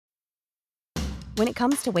When it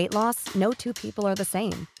comes to weight loss, no two people are the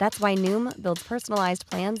same. That's why Noom builds personalized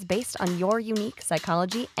plans based on your unique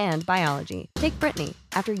psychology and biology. Take Brittany.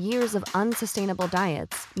 After years of unsustainable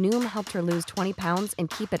diets, Noom helped her lose 20 pounds and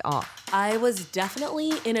keep it off. I was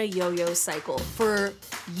definitely in a yo-yo cycle for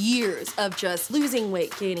years of just losing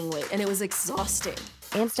weight, gaining weight, and it was exhausting.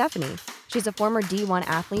 And Stephanie. She's a former D1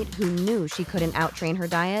 athlete who knew she couldn't outtrain her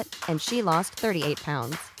diet, and she lost 38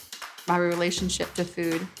 pounds. My relationship to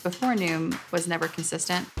food before Noom was never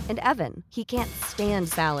consistent. And Evan, he can't stand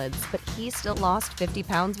salads, but he still lost 50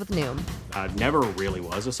 pounds with Noom. I never really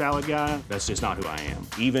was a salad guy. That's just not who I am.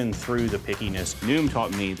 Even through the pickiness, Noom taught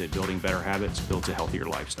me that building better habits builds a healthier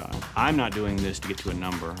lifestyle. I'm not doing this to get to a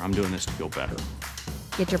number. I'm doing this to feel better.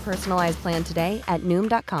 Get your personalized plan today at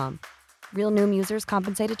Noom.com. Real Noom users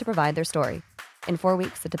compensated to provide their story. In 4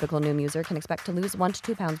 weeks, the typical Noom user can expect to lose 1 to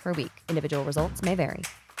 2 pounds per week. Individual results may vary.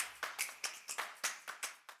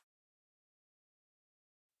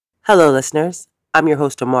 Hello, listeners. I'm your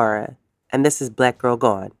host, Amara, and this is Black Girl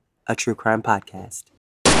Gone, a true crime podcast.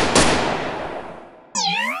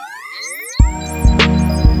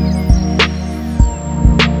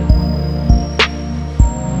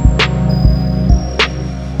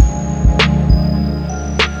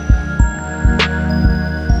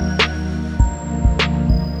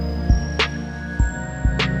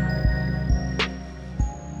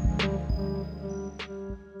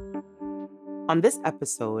 On this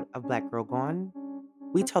episode of Black Girl Gone,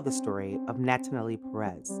 we tell the story of Natanali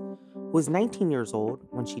Perez, who was 19 years old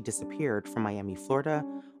when she disappeared from Miami, Florida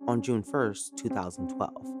on June 1st,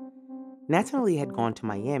 2012. Natanali had gone to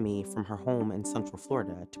Miami from her home in Central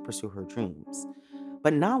Florida to pursue her dreams.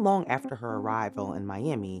 But not long after her arrival in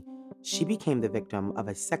Miami, she became the victim of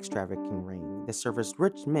a sex trafficking ring that serviced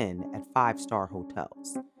rich men at 5-star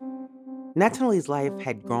hotels. Natanali's life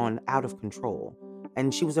had gone out of control,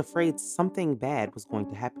 and she was afraid something bad was going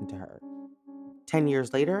to happen to her. 10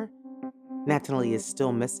 years later, Natanali is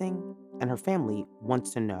still missing, and her family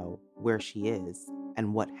wants to know where she is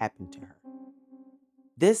and what happened to her.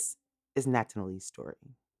 This is Natanali's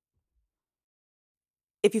story.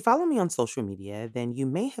 If you follow me on social media, then you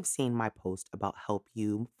may have seen my post about Help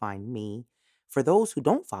You Find Me. For those who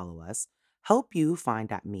don't follow us,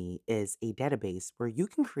 HelpYouFind.me is a database where you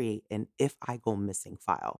can create an If I Go Missing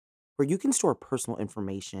file, where you can store personal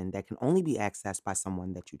information that can only be accessed by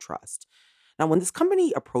someone that you trust. Now, when this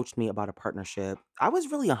company approached me about a partnership, I was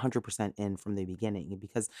really 100% in from the beginning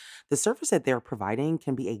because the service that they're providing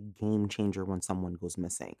can be a game changer when someone goes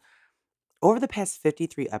missing. Over the past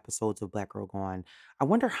 53 episodes of Black Girl Gone, I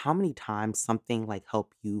wonder how many times something like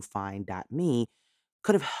HelpYouFind.me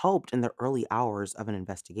could have helped in the early hours of an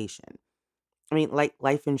investigation. I mean, like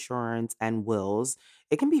life insurance and wills,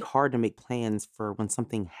 it can be hard to make plans for when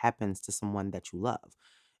something happens to someone that you love.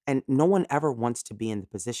 And no one ever wants to be in the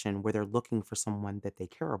position where they're looking for someone that they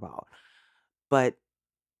care about. But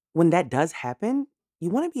when that does happen, you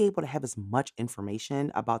want to be able to have as much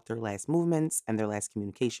information about their last movements and their last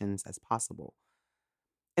communications as possible.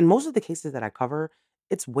 In most of the cases that I cover,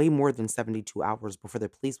 it's way more than 72 hours before the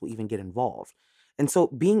police will even get involved. And so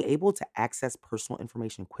being able to access personal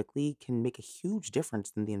information quickly can make a huge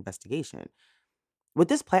difference in the investigation. With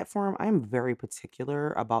this platform, I'm very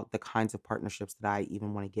particular about the kinds of partnerships that I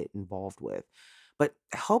even want to get involved with. But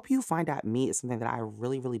Help You Find Out Me is something that I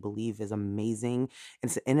really, really believe is amazing.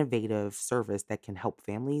 It's an innovative service that can help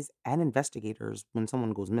families and investigators when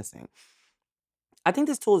someone goes missing. I think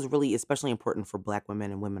this tool is really especially important for Black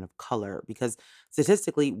women and women of color because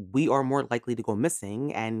statistically, we are more likely to go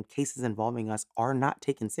missing and cases involving us are not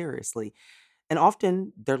taken seriously. And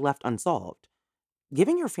often they're left unsolved.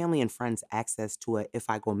 Giving your family and friends access to a If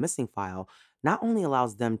I Go Missing file not only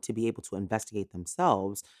allows them to be able to investigate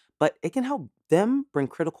themselves, but it can help them bring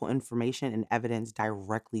critical information and evidence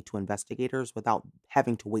directly to investigators without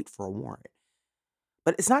having to wait for a warrant.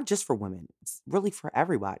 But it's not just for women, it's really for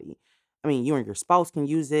everybody. I mean, you and your spouse can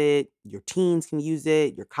use it, your teens can use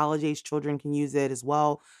it, your college age children can use it as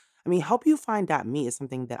well. I mean, Help You Find Me is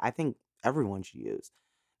something that I think everyone should use.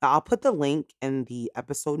 Now, I'll put the link in the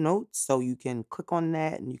episode notes so you can click on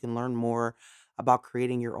that and you can learn more about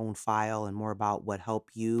creating your own file and more about what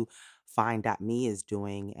Help You Find.me is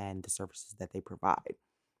doing and the services that they provide.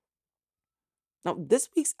 Now, this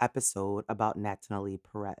week's episode about Natanali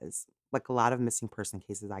Perez, like a lot of missing person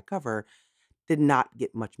cases I cover, did not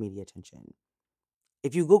get much media attention.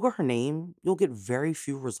 If you Google her name, you'll get very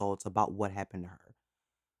few results about what happened to her.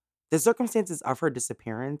 The circumstances of her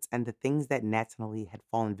disappearance and the things that Natanali had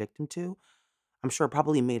fallen victim to, I'm sure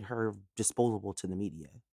probably made her disposable to the media.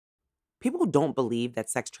 People don't believe that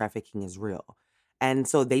sex trafficking is real, And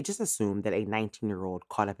so they just assume that a 19-year-old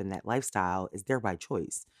caught up in that lifestyle is there by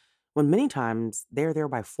choice, when many times they're there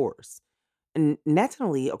by force. And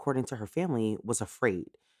Natalie, according to her family, was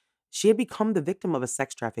afraid. She had become the victim of a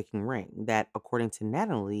sex trafficking ring that, according to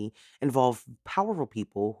Natalie, involved powerful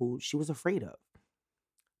people who she was afraid of.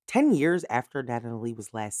 10 years after Natalie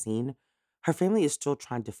was last seen, her family is still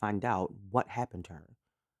trying to find out what happened to her.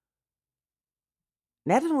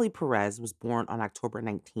 Natalie Perez was born on October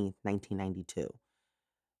 19th, 1992.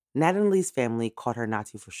 Natalie's family called her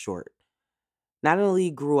Nati for short.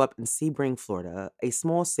 Natalie grew up in Sebring, Florida, a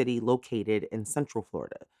small city located in Central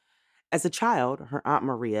Florida. As a child, her Aunt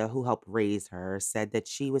Maria, who helped raise her, said that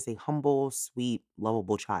she was a humble, sweet,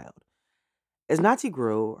 lovable child. As Nati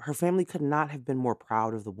grew, her family could not have been more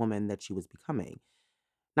proud of the woman that she was becoming.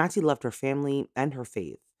 Nati loved her family and her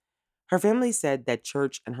faith. Her family said that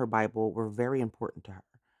church and her Bible were very important to her.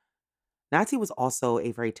 Nati was also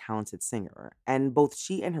a very talented singer, and both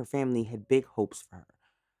she and her family had big hopes for her.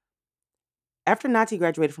 After Nati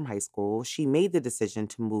graduated from high school, she made the decision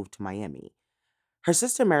to move to Miami. Her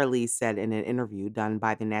sister Marilee said in an interview done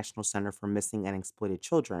by the National Center for Missing and Exploited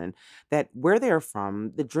Children that where they are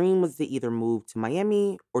from, the dream was to either move to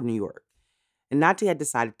Miami or New York. And Nati had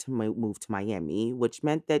decided to move to Miami, which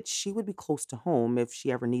meant that she would be close to home if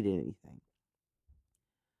she ever needed anything.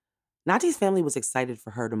 Nati's family was excited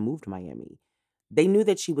for her to move to Miami. They knew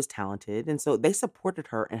that she was talented, and so they supported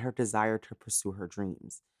her in her desire to pursue her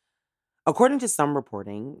dreams. According to some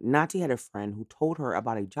reporting, Nati had a friend who told her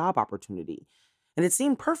about a job opportunity, and it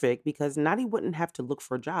seemed perfect because Nati wouldn't have to look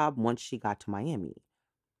for a job once she got to Miami.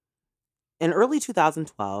 In early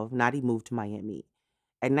 2012, Nati moved to Miami.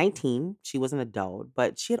 At 19, she was an adult,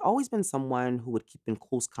 but she had always been someone who would keep in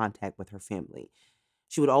close contact with her family.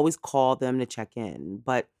 She would always call them to check in,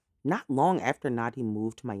 but not long after Nati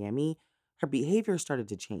moved to Miami, her behavior started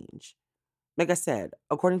to change. Like I said,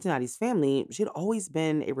 according to Nadi's family, she had always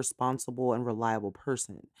been a responsible and reliable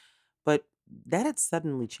person, but that had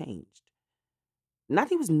suddenly changed.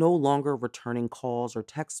 Nadi was no longer returning calls or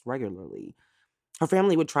texts regularly. Her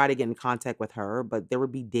family would try to get in contact with her, but there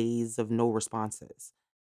would be days of no responses.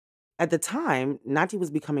 At the time, Nati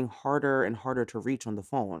was becoming harder and harder to reach on the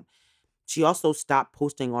phone. She also stopped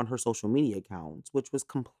posting on her social media accounts, which was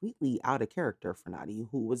completely out of character for Nati,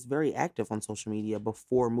 who was very active on social media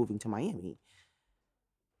before moving to Miami.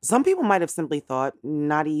 Some people might have simply thought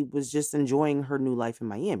Nati was just enjoying her new life in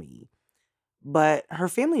Miami, but her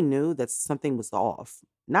family knew that something was off,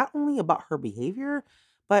 not only about her behavior,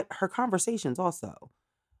 but her conversations also.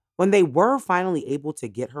 When they were finally able to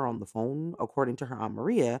get her on the phone, according to her Aunt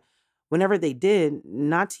Maria, whenever they did,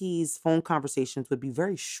 Nati's phone conversations would be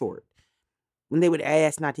very short. When they would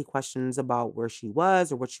ask Nati questions about where she was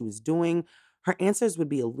or what she was doing, her answers would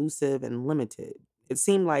be elusive and limited. It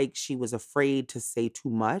seemed like she was afraid to say too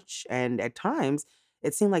much, and at times,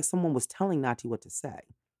 it seemed like someone was telling Nati what to say.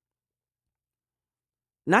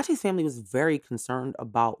 Nati's family was very concerned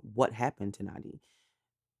about what happened to Nati.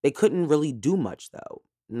 They couldn't really do much, though.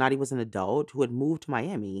 Nati was an adult who had moved to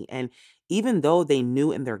Miami, and even though they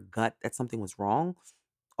knew in their gut that something was wrong,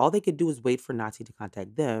 all they could do was wait for Nati to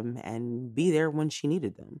contact them and be there when she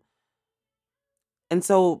needed them. And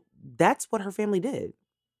so that's what her family did.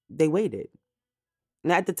 They waited.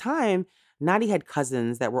 Now, at the time, Nati had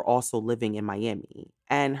cousins that were also living in Miami,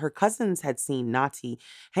 and her cousins had seen Nati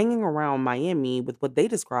hanging around Miami with what they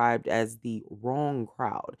described as the wrong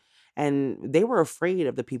crowd, and they were afraid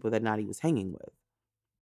of the people that Nati was hanging with.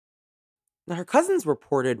 Now, her cousins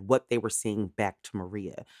reported what they were seeing back to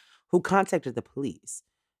Maria, who contacted the police.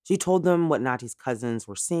 She told them what Nati's cousins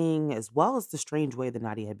were seeing, as well as the strange way that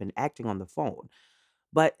Nati had been acting on the phone.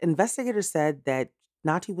 But investigators said that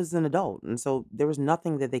Nati was an adult, and so there was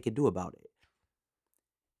nothing that they could do about it.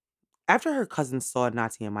 After her cousins saw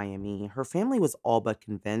Nati in Miami, her family was all but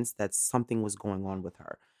convinced that something was going on with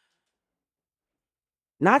her.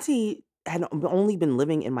 Nati had only been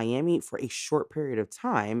living in Miami for a short period of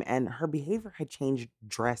time, and her behavior had changed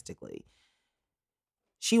drastically.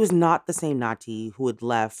 She was not the same Nati who had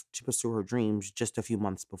left to pursue her dreams just a few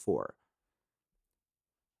months before.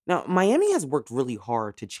 Now, Miami has worked really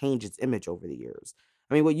hard to change its image over the years.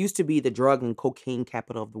 I mean, what used to be the drug and cocaine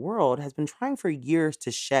capital of the world has been trying for years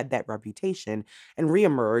to shed that reputation and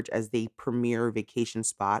reemerge as the premier vacation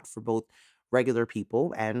spot for both regular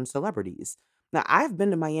people and celebrities. Now, I've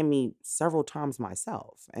been to Miami several times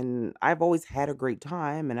myself, and I've always had a great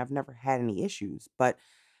time and I've never had any issues. But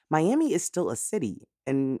Miami is still a city,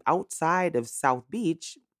 and outside of South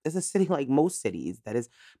Beach is a city like most cities that is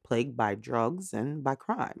plagued by drugs and by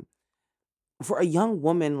crime. For a young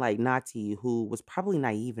woman like Nati, who was probably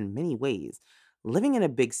naive in many ways, Living in a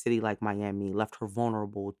big city like Miami left her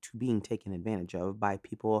vulnerable to being taken advantage of by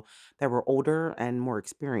people that were older and more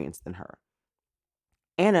experienced than her.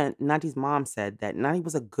 Anna, Nadi's mom, said that Nadi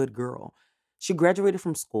was a good girl. She graduated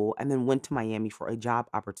from school and then went to Miami for a job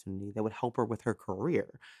opportunity that would help her with her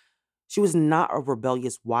career. She was not a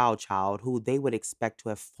rebellious wild child who they would expect to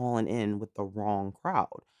have fallen in with the wrong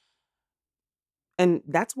crowd. And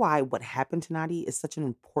that's why what happened to Nadi is such an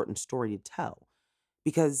important story to tell,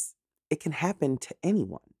 because it can happen to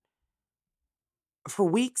anyone. For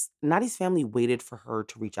weeks, Nadi's family waited for her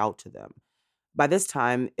to reach out to them. By this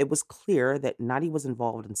time, it was clear that Nadi was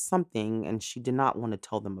involved in something and she did not want to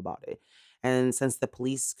tell them about it. And since the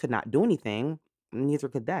police could not do anything, neither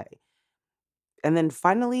could they. And then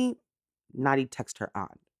finally, Nadi texted her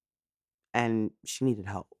aunt and she needed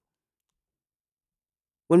help.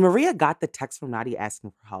 When Maria got the text from Nadi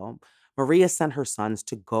asking for help, Maria sent her sons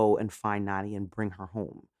to go and find Nadi and bring her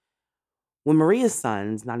home. When Maria's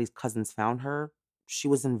sons, Nadi's cousins, found her, she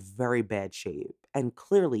was in very bad shape and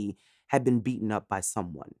clearly had been beaten up by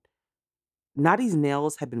someone. Nadi's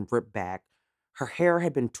nails had been ripped back, her hair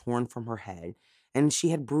had been torn from her head, and she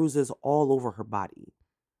had bruises all over her body.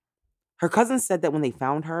 Her cousins said that when they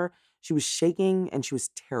found her, she was shaking and she was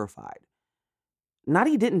terrified.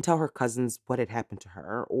 Nadi didn't tell her cousins what had happened to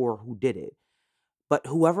her or who did it, but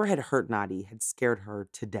whoever had hurt Nadi had scared her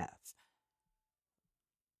to death.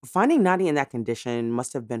 Finding Nadi in that condition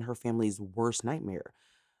must have been her family's worst nightmare.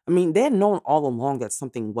 I mean, they had known all along that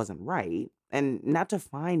something wasn't right, and not to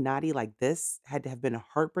find Nadi like this had to have been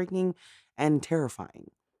heartbreaking and terrifying.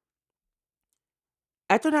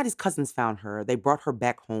 After Nadi's cousins found her, they brought her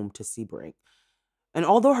back home to Sebring. And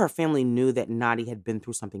although her family knew that Nadi had been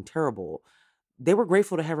through something terrible, they were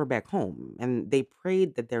grateful to have her back home, and they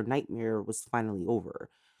prayed that their nightmare was finally over.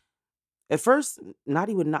 At first,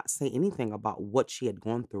 Nadi would not say anything about what she had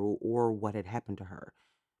gone through or what had happened to her.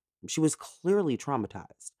 She was clearly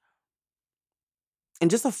traumatized. In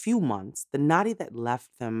just a few months, the Nadi that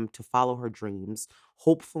left them to follow her dreams,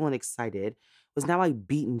 hopeful and excited, was now a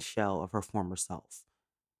beaten shell of her former self.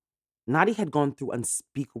 Nadi had gone through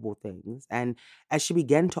unspeakable things, and as she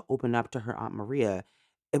began to open up to her Aunt Maria,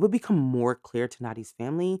 it would become more clear to Nadi's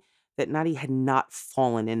family that Nadi had not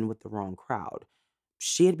fallen in with the wrong crowd.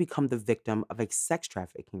 She had become the victim of a sex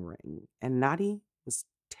trafficking ring, and Nadi was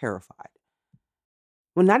terrified.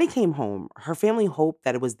 When Nadi came home, her family hoped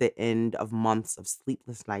that it was the end of months of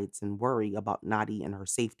sleepless nights and worry about Nadi and her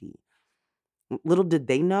safety. Little did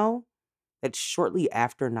they know that shortly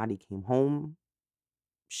after Nadi came home,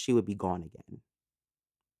 she would be gone again.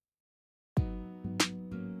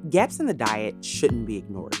 Gaps in the diet shouldn't be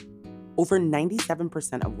ignored. Over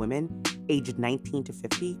 97% of women aged 19 to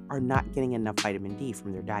 50 are not getting enough vitamin D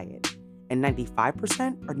from their diet, and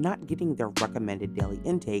 95% are not getting their recommended daily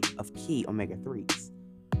intake of key omega 3s.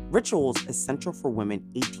 Ritual's Essential for Women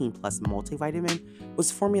 18 Plus multivitamin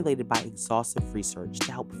was formulated by exhaustive research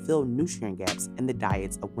to help fill nutrient gaps in the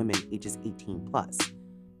diets of women ages 18 plus.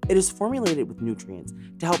 It is formulated with nutrients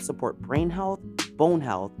to help support brain health, bone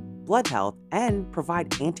health, blood health, and provide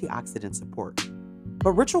antioxidant support.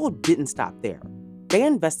 But Ritual didn't stop there. They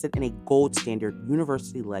invested in a gold standard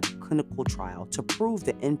university-led clinical trial to prove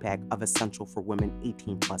the impact of Essential for Women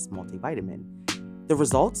 18 Plus multivitamin. The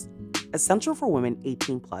results? Essential for Women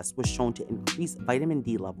 18 Plus was shown to increase vitamin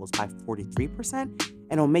D levels by 43%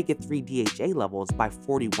 and omega-3 DHA levels by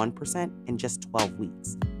 41% in just 12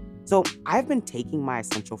 weeks. So I've been taking my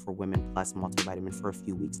Essential for Women Plus multivitamin for a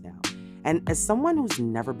few weeks now. And as someone who's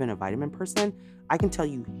never been a vitamin person, I can tell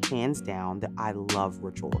you hands down that I love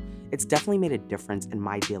Ritual. It's definitely made a difference in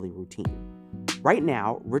my daily routine. Right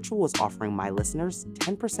now, Ritual is offering my listeners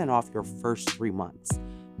 10% off your first 3 months.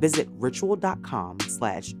 Visit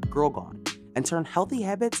ritual.com/girlgone and turn healthy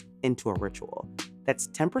habits into a ritual. That's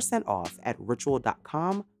 10% off at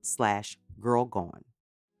ritual.com/girlgone.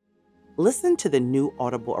 Listen to the new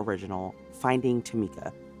Audible original, Finding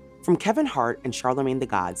Tamika. From Kevin Hart and Charlemagne the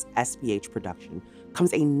God's SBH production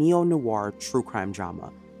comes a neo-noir true crime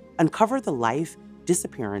drama. Uncover the life,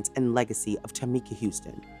 disappearance, and legacy of Tamika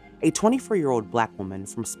Houston, a 24-year-old Black woman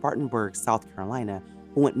from Spartanburg, South Carolina,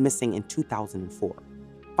 who went missing in 2004.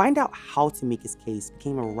 Find out how Tamika's case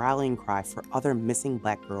became a rallying cry for other missing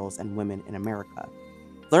Black girls and women in America.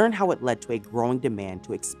 Learn how it led to a growing demand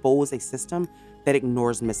to expose a system that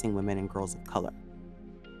ignores missing women and girls of color.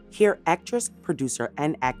 Hear actress, producer,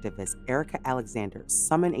 and activist Erica Alexander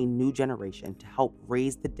summon a new generation to help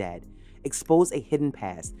raise the dead, expose a hidden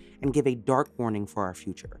past, and give a dark warning for our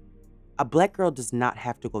future. A Black girl does not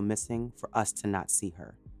have to go missing for us to not see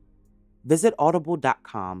her. Visit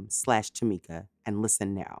audible.com/Tamika and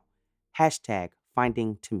listen now.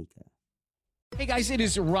 #FindingTamika. Hey guys, it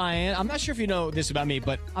is Ryan. I'm not sure if you know this about me,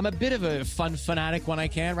 but I'm a bit of a fun fanatic when I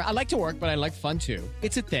can. I like to work, but I like fun too.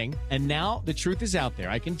 It's a thing. And now the truth is out there.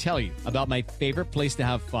 I can tell you about my favorite place to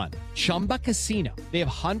have fun. Chumba Casino. They have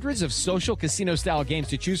hundreds of social casino style games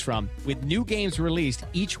to choose from with new games released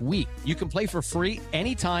each week. You can play for free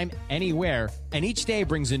anytime, anywhere. And each day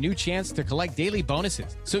brings a new chance to collect daily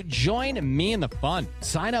bonuses. So join me in the fun.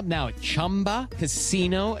 Sign up now at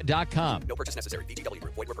ChumbaCasino.com. No purchase necessary. VGW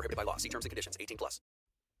Group. Void where prohibited by law. See terms and conditions. 18 plus.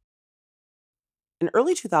 In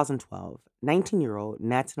early 2012, 19-year-old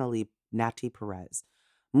Nati Perez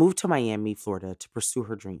moved to Miami, Florida to pursue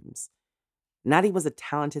her dreams. Nati was a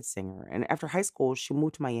talented singer, and after high school, she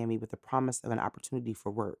moved to Miami with the promise of an opportunity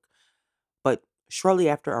for work. But shortly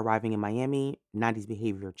after arriving in Miami, Nati's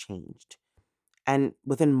behavior changed. And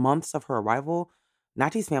within months of her arrival,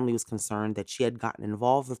 Nati's family was concerned that she had gotten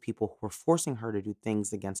involved with people who were forcing her to do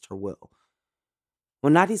things against her will.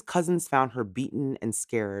 When Nati's cousins found her beaten and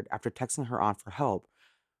scared after texting her aunt for help,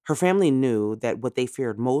 her family knew that what they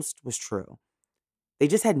feared most was true. They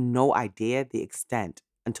just had no idea the extent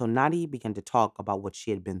until Nati began to talk about what she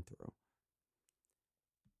had been through.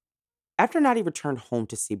 After Nati returned home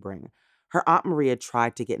to Sebring, her Aunt Maria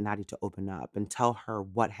tried to get Nati to open up and tell her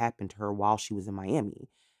what happened to her while she was in Miami.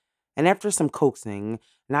 And after some coaxing,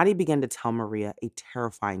 Nati began to tell Maria a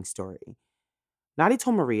terrifying story. Nati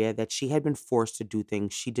told Maria that she had been forced to do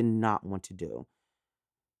things she did not want to do.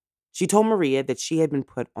 She told Maria that she had been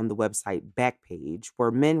put on the website Backpage,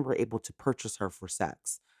 where men were able to purchase her for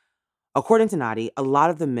sex. According to Nati, a lot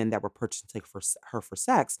of the men that were purchasing her for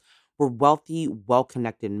sex were wealthy,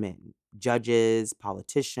 well-connected men. Judges,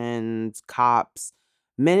 politicians, cops,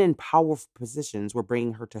 men in powerful positions were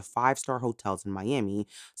bringing her to five-star hotels in Miami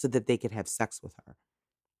so that they could have sex with her.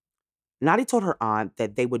 Nati told her aunt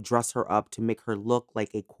that they would dress her up to make her look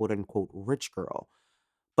like a quote-unquote rich girl.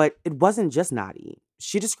 But it wasn't just Nati.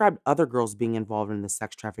 She described other girls being involved in the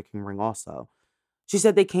sex trafficking ring also. She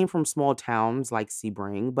said they came from small towns like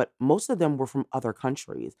Sebring, but most of them were from other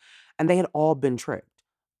countries, and they had all been tricked.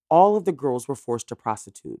 All of the girls were forced to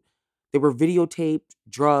prostitute. They were videotaped,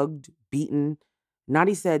 drugged, beaten.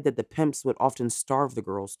 Nati said that the pimps would often starve the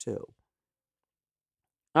girls too.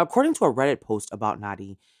 Now, according to a Reddit post about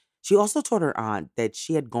Nati, she also told her aunt that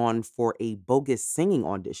she had gone for a bogus singing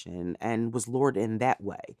audition and was lured in that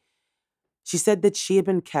way. She said that she had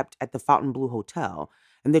been kept at the Fontainebleau Hotel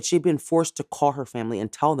and that she had been forced to call her family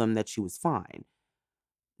and tell them that she was fine.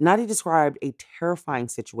 Nati described a terrifying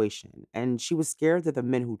situation, and she was scared that the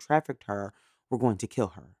men who trafficked her were going to kill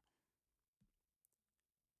her.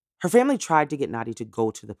 Her family tried to get Nati to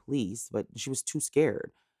go to the police, but she was too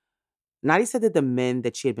scared. Nati said that the men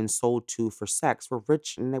that she had been sold to for sex were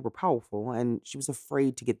rich and they were powerful, and she was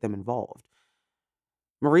afraid to get them involved.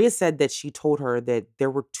 Maria said that she told her that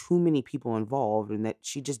there were too many people involved and that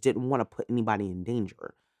she just didn't want to put anybody in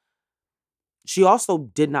danger. She also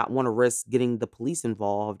did not want to risk getting the police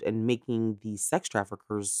involved and making the sex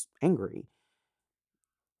traffickers angry.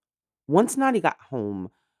 Once Nati got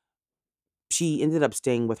home, she ended up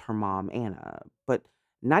staying with her mom, Anna. But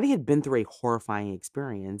Nati had been through a horrifying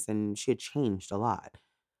experience and she had changed a lot.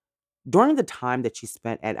 During the time that she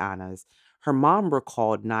spent at Anna's, her mom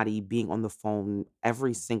recalled Nati being on the phone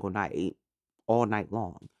every single night, all night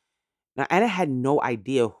long. Now, Anna had no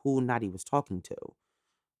idea who Nati was talking to.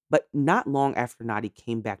 But not long after Nati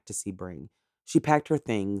came back to Sebring, she packed her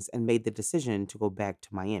things and made the decision to go back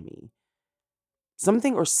to Miami.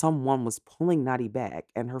 Something or someone was pulling Nati back,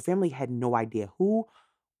 and her family had no idea who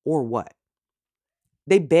or what.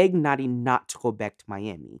 They begged Nati not to go back to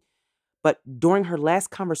Miami. But during her last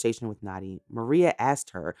conversation with Nati, Maria asked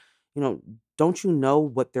her, don't you know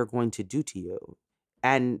what they're going to do to you?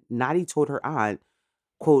 And Nati told her aunt,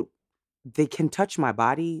 quote, they can touch my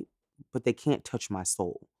body, but they can't touch my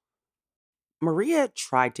soul. Maria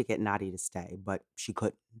tried to get Nati to stay, but she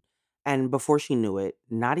couldn't. And before she knew it,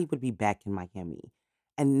 Nati would be back in Miami.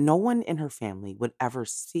 And no one in her family would ever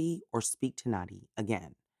see or speak to Nati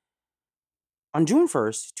again. On June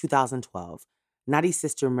 1st, 2012, Nati's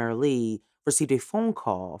sister Marilee received a phone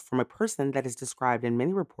call from a person that is described in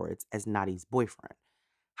many reports as Nati's boyfriend.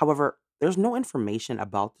 However, there's no information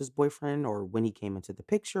about this boyfriend or when he came into the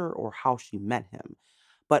picture or how she met him.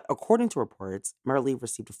 But according to reports, Marilee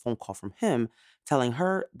received a phone call from him telling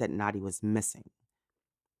her that Nati was missing.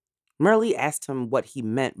 Marilee asked him what he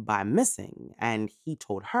meant by missing, and he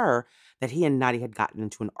told her that he and Nati had gotten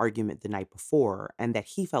into an argument the night before and that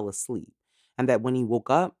he fell asleep, and that when he woke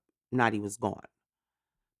up, Nati was gone.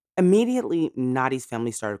 Immediately, Nati's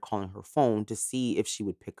family started calling her phone to see if she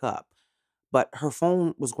would pick up, but her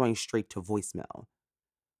phone was going straight to voicemail.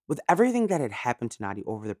 With everything that had happened to Nadi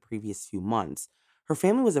over the previous few months, her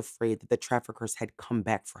family was afraid that the traffickers had come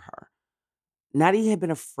back for her. Nadi had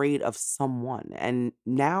been afraid of someone, and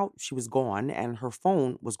now she was gone, and her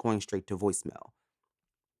phone was going straight to voicemail.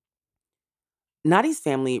 Nadi's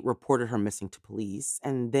family reported her missing to police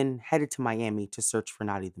and then headed to Miami to search for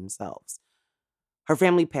Nadi themselves. Her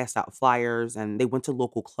family passed out flyers and they went to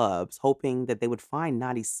local clubs, hoping that they would find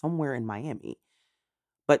Nadi somewhere in Miami.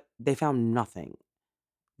 But they found nothing.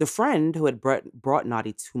 The friend who had brought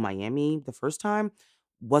Nadi to Miami the first time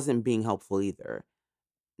wasn't being helpful either.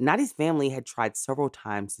 Nadi's family had tried several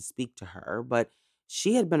times to speak to her, but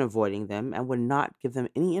she had been avoiding them and would not give them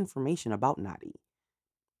any information about Nadi.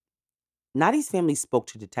 Nadi's family spoke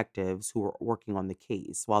to detectives who were working on the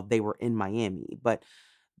case while they were in Miami, but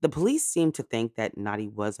the police seemed to think that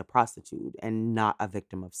Nadi was a prostitute and not a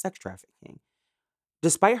victim of sex trafficking.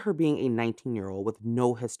 Despite her being a 19-year-old with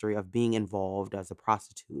no history of being involved as a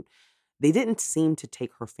prostitute, they didn't seem to take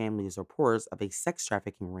her family's reports of a sex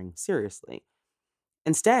trafficking ring seriously.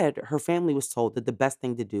 Instead, her family was told that the best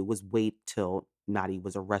thing to do was wait till Nadi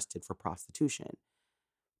was arrested for prostitution.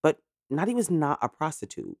 But Nadi was not a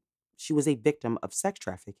prostitute. She was a victim of sex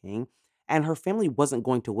trafficking, and her family wasn't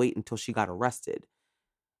going to wait until she got arrested.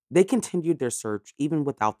 They continued their search even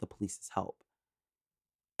without the police's help.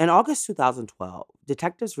 In August 2012,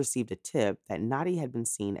 detectives received a tip that Nadi had been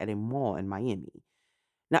seen at a mall in Miami.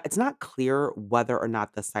 Now, it's not clear whether or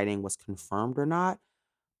not the sighting was confirmed or not,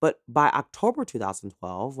 but by October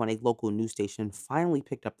 2012, when a local news station finally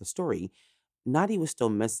picked up the story, Nadi was still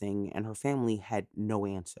missing and her family had no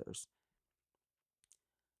answers.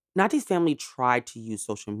 Nadi's family tried to use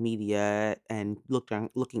social media and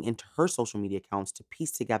looking into her social media accounts to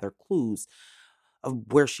piece together clues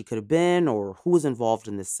of where she could have been or who was involved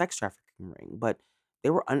in this sex trafficking ring, but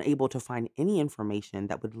they were unable to find any information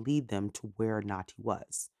that would lead them to where Nadi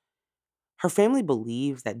was. Her family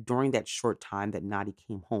believes that during that short time that Nadi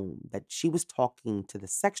came home, that she was talking to the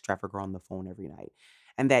sex trafficker on the phone every night,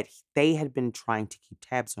 and that they had been trying to keep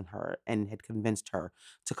tabs on her and had convinced her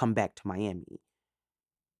to come back to Miami.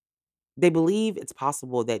 They believe it's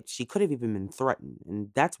possible that she could have even been threatened, and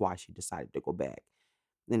that's why she decided to go back.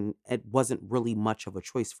 And it wasn't really much of a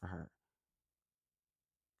choice for her.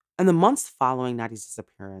 In the months following Nadi's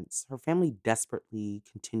disappearance, her family desperately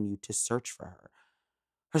continued to search for her.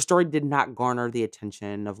 Her story did not garner the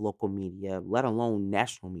attention of local media, let alone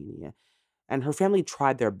national media, and her family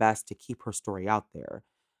tried their best to keep her story out there.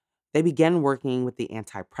 They began working with the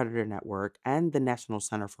Anti Predator Network and the National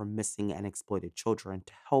Center for Missing and Exploited Children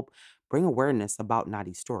to help bring awareness about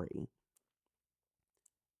Nadi's story.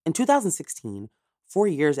 In 2016, 4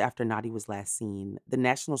 years after Nadi was last seen, the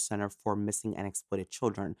National Center for Missing and Exploited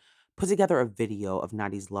Children put together a video of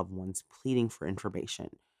Nadi's loved ones pleading for information.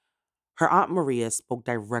 Her Aunt Maria spoke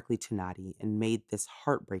directly to Nadi and made this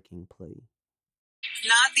heartbreaking plea.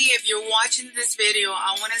 Nadi, if you're watching this video,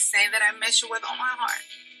 I want to say that I miss you with all my heart.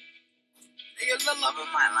 That you're the love of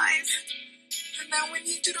my life. And that we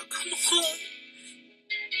need you to come home.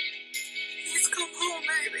 Please come home,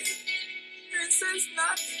 baby. Princess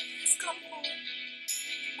Nadi, please come home.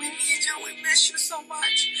 We need you. We miss you so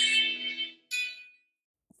much.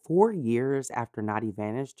 4 years after Nadi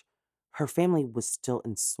vanished, her family was still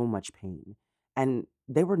in so much pain, and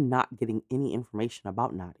they were not getting any information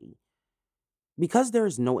about Nadi. Because there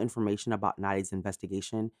is no information about Nadi's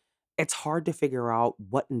investigation, it's hard to figure out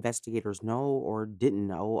what investigators know or didn't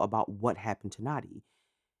know about what happened to Nadi.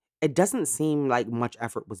 It doesn't seem like much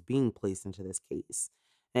effort was being placed into this case.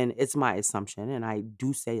 And it's my assumption, and I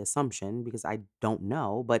do say assumption because I don't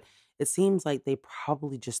know, but it seems like they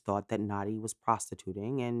probably just thought that Nadi was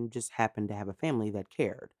prostituting and just happened to have a family that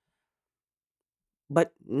cared.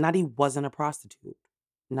 But Nadi wasn't a prostitute.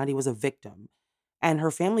 Nadi was a victim. And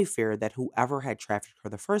her family feared that whoever had trafficked her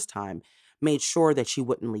the first time made sure that she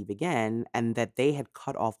wouldn't leave again and that they had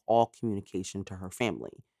cut off all communication to her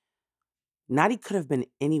family. Nadi could have been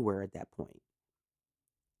anywhere at that point.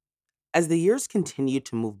 As the years continued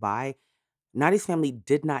to move by, Nadi's family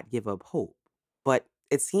did not give up hope. But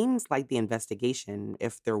it seems like the investigation,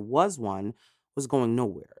 if there was one, was going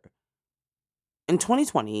nowhere. In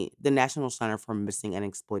 2020, the National Center for Missing and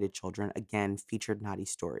Exploited Children again featured Nadi's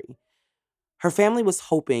story. Her family was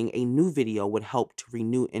hoping a new video would help to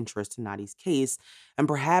renew interest in Nadi's case and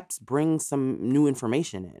perhaps bring some new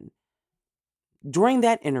information in. During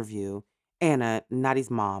that interview, Anna,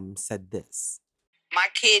 Nadi's mom, said this. My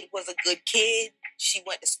kid was a good kid. She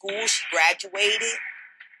went to school. She graduated.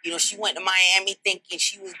 She went to Miami thinking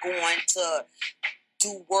she was going to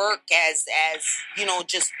do work as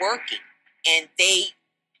just working. And they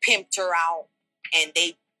pimped her out and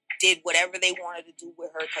they did whatever they wanted to do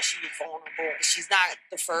with her because she was vulnerable. She's not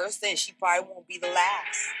the first, and she probably won't be the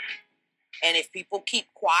last. And if people keep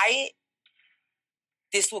quiet,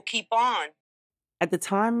 this will keep on. At the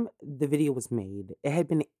time the video was made, it had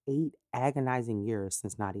been 8 agonizing years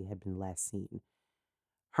since Nadia had been last seen.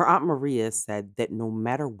 Her Aunt Maria said that no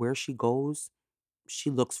matter where she goes, she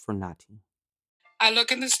looks for Nati. I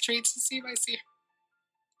look in the streets to see if I see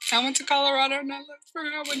her. I went to Colorado and I looked for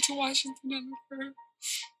her. I went to Washington and I looked for her.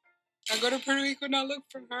 I go to Puerto Rico and I look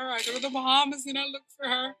for her. I go to the Bahamas and I look for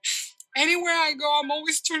her. Anywhere I go, I'm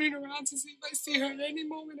always turning around to see if I see her at any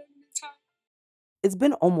moment, at any time. It's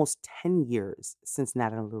been almost 10 years since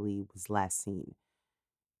Natalie was last seen.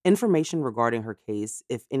 Information regarding her case,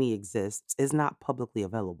 if any exists, is not publicly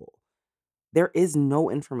available. There is no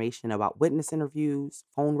information about witness interviews,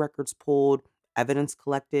 phone records pulled, evidence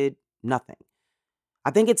collected, nothing.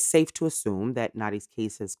 I think it's safe to assume that Nadi's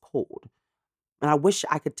case is cold. And I wish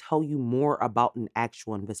I could tell you more about an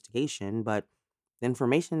actual investigation, but the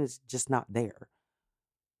information is just not there.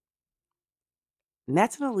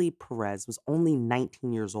 Natalie Perez was only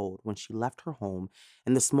 19 years old when she left her home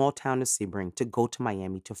in the small town of Sebring to go to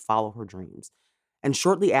Miami to follow her dreams. And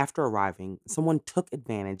shortly after arriving, someone took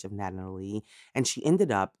advantage of Natalie, and she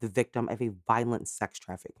ended up the victim of a violent sex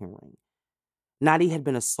trafficking ring. Nati had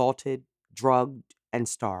been assaulted, drugged, and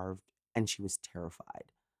starved, and she was terrified.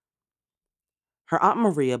 Her Aunt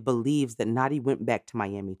Maria believes that Nati went back to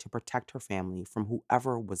Miami to protect her family from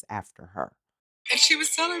whoever was after her. And she was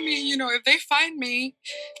telling me, if they find me,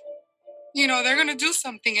 they're going to do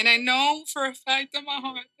something. And I know for a fact in my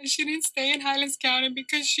heart that she didn't stay in Highlands County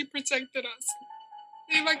because she protected us.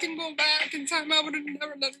 If I can go back in time, I would have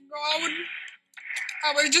never let her go.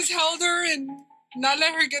 I would have just held her and not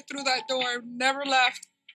let her get through that door. Never left.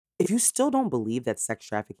 If you still don't believe that sex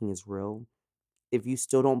trafficking is real, if you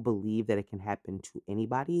still don't believe that it can happen to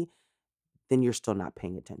anybody, then you're still not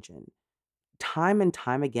paying attention. Time and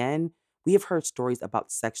time again, we have heard stories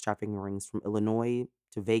about sex trafficking rings from Illinois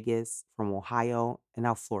to Vegas, from Ohio, and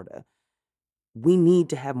now Florida. We need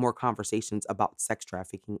to have more conversations about sex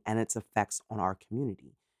trafficking and its effects on our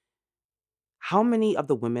community. How many of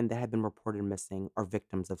the women that have been reported missing are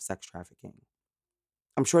victims of sex trafficking?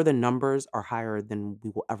 I'm sure the numbers are higher than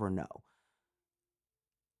we will ever know.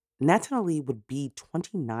 Natalie would be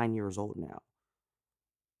 29 years old now.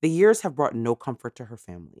 The years have brought no comfort to her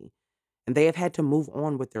family, and they have had to move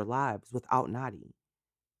on with their lives without Nati.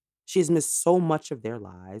 She has missed so much of their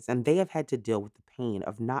lives, and they have had to deal with the pain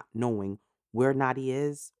of not knowing where Nati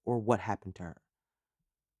is or what happened to her.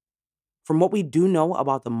 From what we do know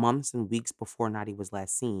about the months and weeks before Nati was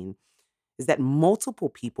last seen, is that multiple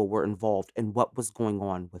people were involved in what was going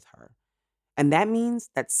on with her. And that means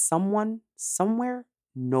that someone, somewhere,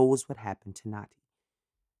 knows what happened to Nati.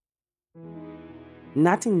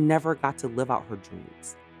 Nati never got to live out her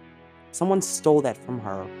dreams. Someone stole that from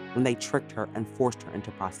her when they tricked her and forced her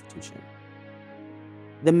into prostitution.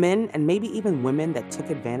 The men and maybe even women that took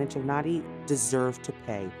advantage of Nati deserve to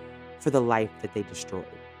pay for the life that they destroyed.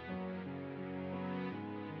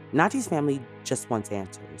 Nati's family just wants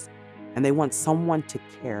answers, and they want someone to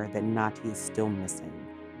care that Nati is still missing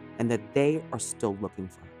and that they are still looking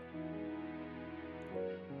for her.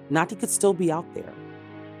 Nati could still be out there.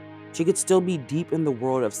 She could still be deep in the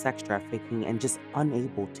world of sex trafficking and just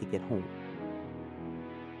unable to get home.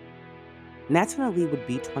 Natalie would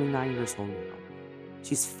be 29 years old now.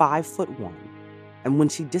 She's 5'1", and when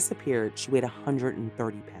she disappeared, she weighed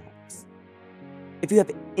 130 pounds. If you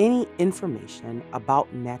have any information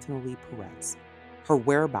about Natalie Perez, her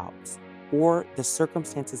whereabouts, or the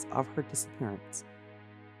circumstances of her disappearance,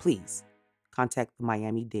 please contact the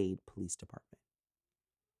Miami-Dade Police Department.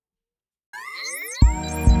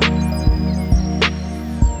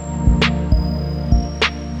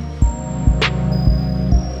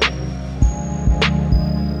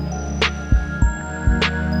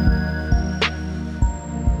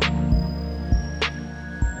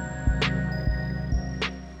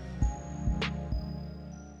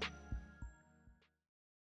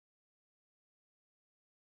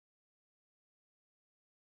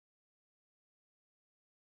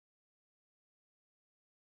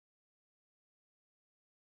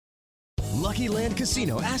 Lucky Land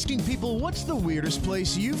Casino, asking people, what's the weirdest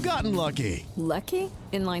place you've gotten lucky? Lucky?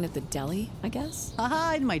 In line at the deli, I guess?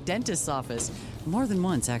 Aha, in my dentist's office. More than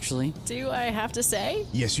once, actually. Do I have to say?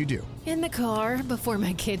 Yes, you do. In the car before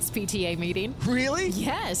my kids' PTA meeting. Really?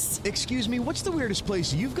 Yes. Excuse me, what's the weirdest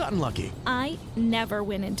place you've gotten lucky? I never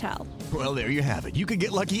win and tell. Well, there you have it. You can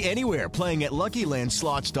get lucky anywhere, playing at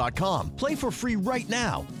LuckyLandSlots.com. Play for free right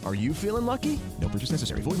now. Are you feeling lucky? No purchase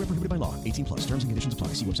necessary. Void where prohibited by law. 18+. Terms and conditions apply.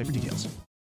 See website for details.